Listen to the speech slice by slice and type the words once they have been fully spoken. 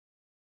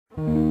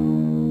Think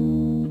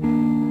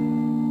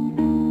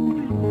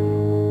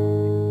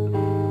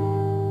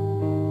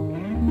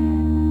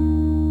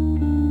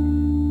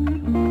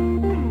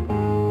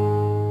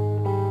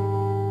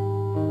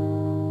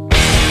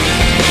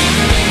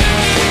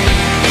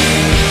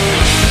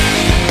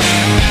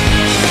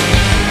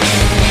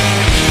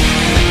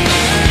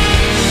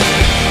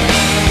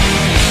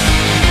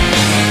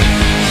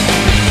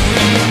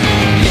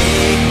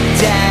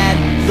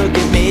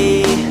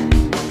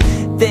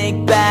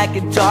back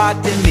and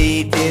talk to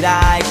me. Did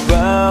I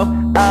grow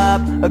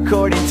up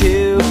according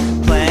to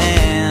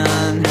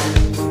plan?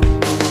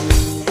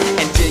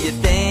 And do you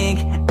think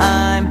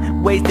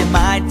I'm wasting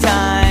my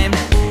time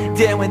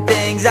doing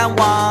things I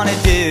wanna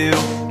do?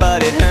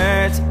 But it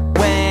hurts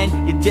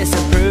when you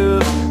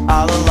disapprove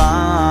all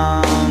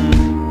along.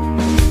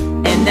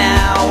 And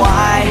now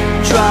I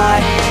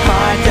try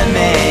hard to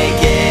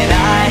make it.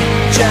 I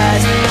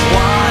just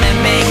wanna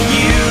make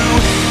you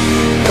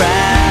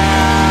proud.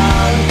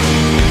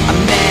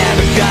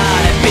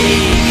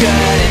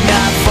 Good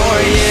enough for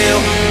you.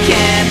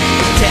 Can't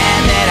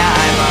pretend that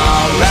I'm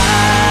alright.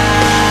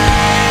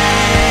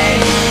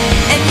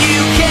 And you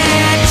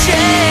can't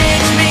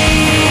change me,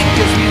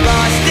 'cause we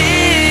lost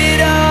it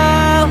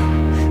all.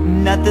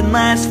 Nothing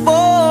lasts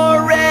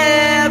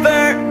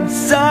forever. I'm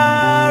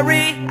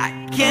sorry, I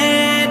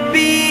can't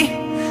be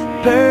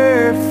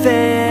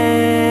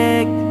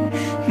perfect.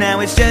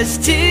 Now it's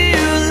just too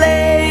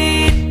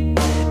late,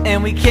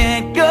 and we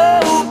can't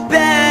go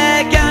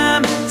back.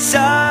 I'm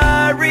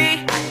sorry,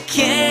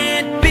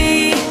 can't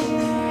be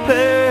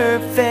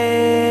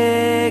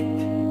perfect.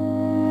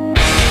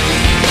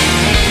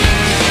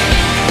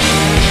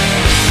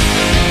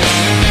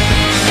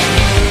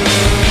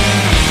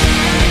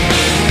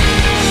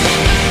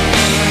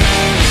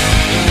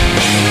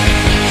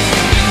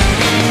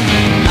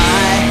 I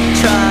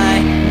try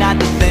not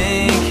to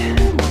think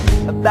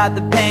about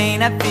the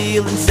pain I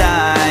feel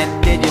inside.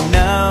 Did you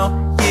know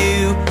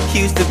you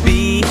used to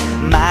be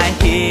my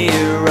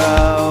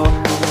hero?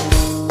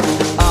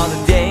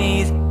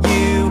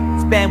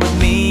 With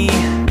me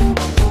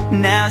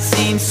now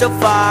seems so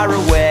far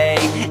away,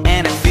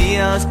 and it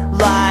feels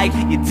like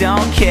you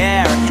don't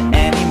care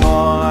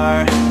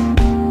anymore.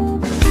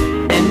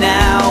 And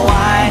now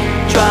I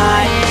try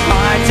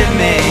hard to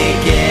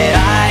make it. I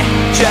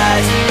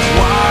just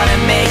wanna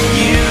make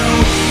you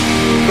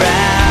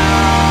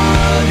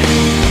proud.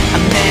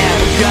 I'm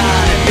never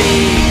gonna be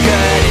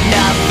good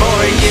enough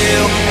for you.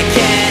 I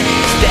can't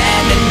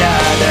stand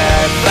another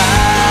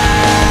fight.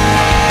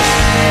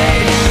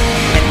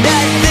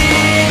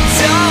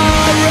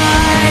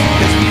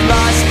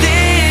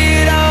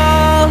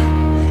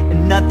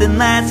 Nothing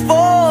lasts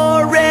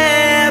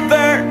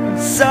forever. I'm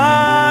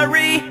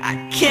sorry, I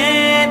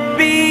can't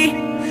be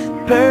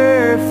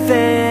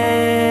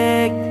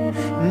perfect.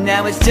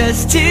 Now it's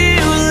just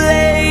too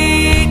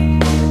late,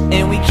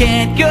 and we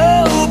can't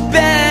go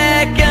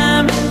back.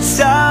 I'm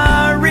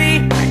sorry,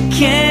 I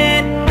can't